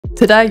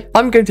Today,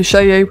 I'm going to show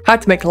you how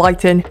to make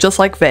lighting just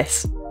like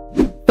this.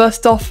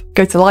 First off,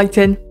 go to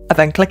lighting and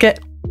then click it.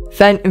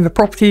 Then in the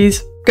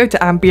properties, go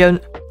to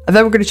ambient, and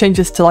then we're going to change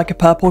this to like a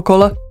purple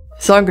colour.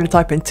 So I'm going to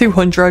type in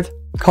 200,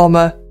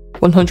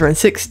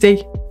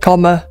 160,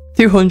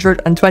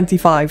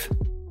 225.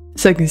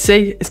 So you can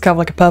see it's kind of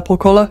like a purple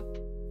colour.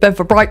 Then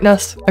for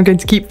brightness, I'm going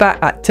to keep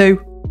that at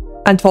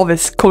 2. And for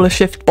this colour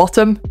shift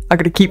bottom, I'm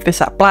going to keep this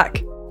at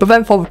black. But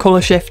then for the colour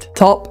shift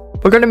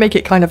top, we're going to make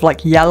it kind of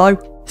like yellow.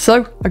 So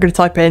I'm going to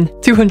type in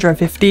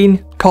 215,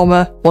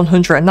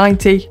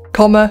 190,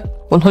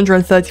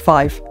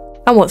 135.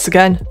 And once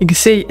again, you can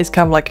see it's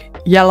kind of like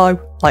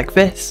yellow, like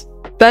this.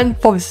 Then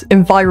for this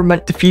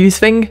environment diffuse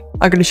thing,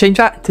 I'm going to change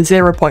that to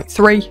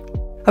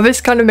 0.3. And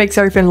this kind of makes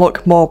everything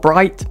look more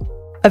bright.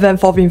 And then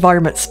for the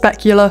environment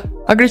specular,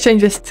 I'm going to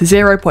change this to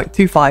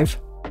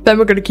 0.25. Then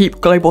we're going to keep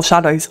global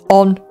shadows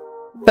on.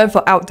 Then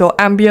for outdoor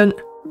ambient,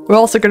 we're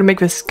also going to make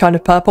this kind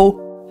of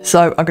purple.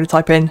 So I'm going to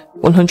type in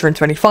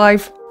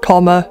 125,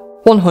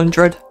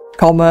 100,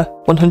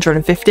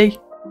 150.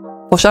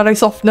 For shadow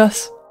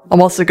softness,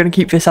 I'm also going to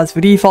keep this as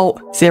the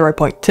default,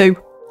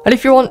 0.2. And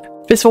if you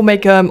want, this will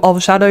make all the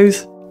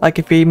shadows, like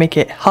if we make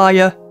it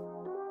higher,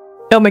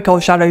 it'll make all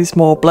the shadows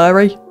more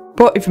blurry.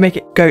 But if you make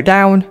it go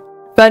down,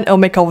 then it'll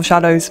make all the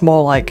shadows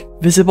more like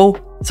visible.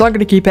 So I'm going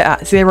to keep it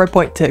at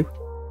 0.2.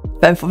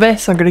 Then for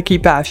this, I'm going to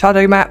keep that as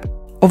shadow map.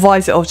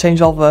 Otherwise it'll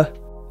change all the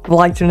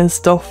lighting and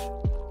stuff.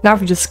 Now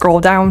if we just scroll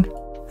down,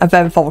 and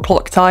then for the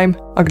clock time,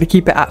 I'm going to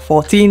keep it at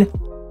 14.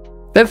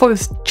 Then for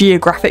this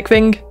geographic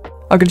thing,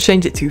 I'm going to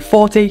change it to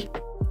 40.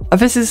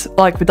 And this is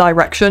like the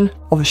direction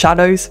of the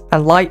shadows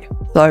and light,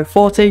 so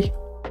 40.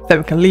 Then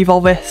we can leave all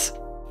this.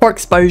 For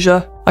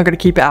exposure, I'm going to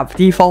keep it at the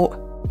default,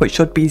 which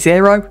should be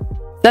 0.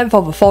 Then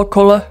for the fog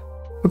colour,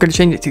 we're going to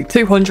change it to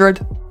 200,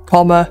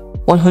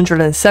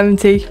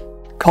 170,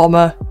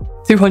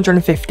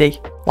 250,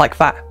 like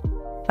that.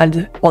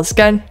 And once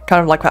again,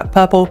 kind of like that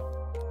purple.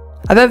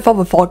 And then for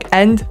the fog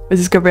end,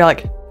 this is going to be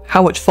like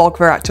how much fog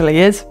there actually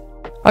is.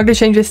 I'm going to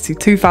change this to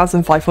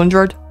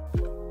 2500,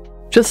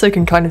 just so you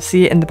can kind of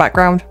see it in the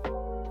background.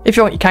 If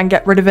you want, you can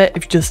get rid of it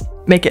if you just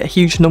make it a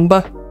huge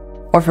number.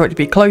 Or if you want it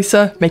to be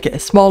closer, make it a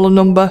smaller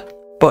number.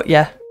 But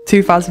yeah,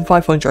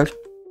 2500.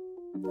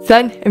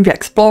 Then in the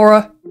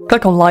Explorer,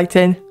 click on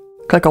lighting,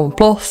 click on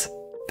plus.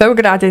 Then we're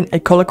going to add in a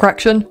colour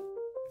correction.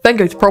 Then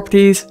go to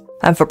properties,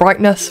 and for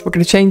brightness, we're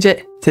going to change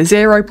it to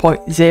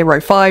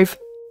 0.05.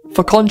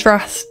 For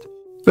contrast,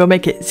 we'll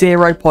make it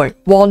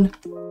 0.1.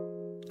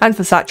 And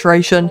for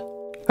saturation,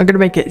 I'm going to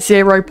make it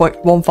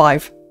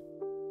 0.15.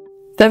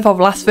 Then for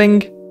the last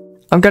thing,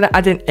 I'm going to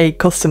add in a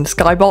custom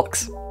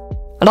skybox.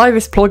 And I have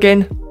this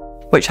plugin,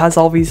 which has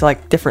all these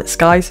like different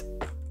skies.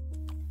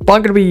 But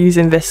I'm going to be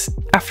using this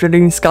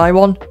afternoon sky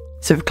one.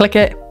 So if you click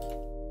it,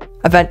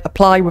 and then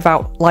apply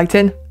without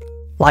lighting,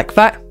 like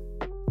that.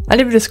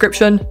 And in the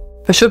description,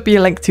 there should be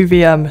a link to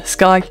the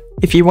sky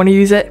if you want to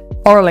use it,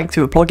 or a link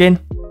to a plugin.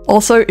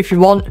 Also, if you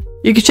want,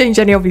 you can change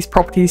any of these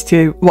properties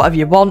to whatever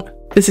you want.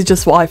 This is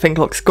just what I think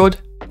looks good.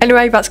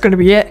 Anyway, that's going to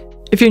be it.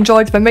 If you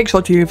enjoyed, then make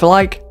sure to leave a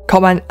like,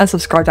 comment and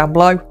subscribe down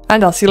below.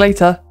 And I'll see you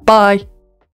later. Bye!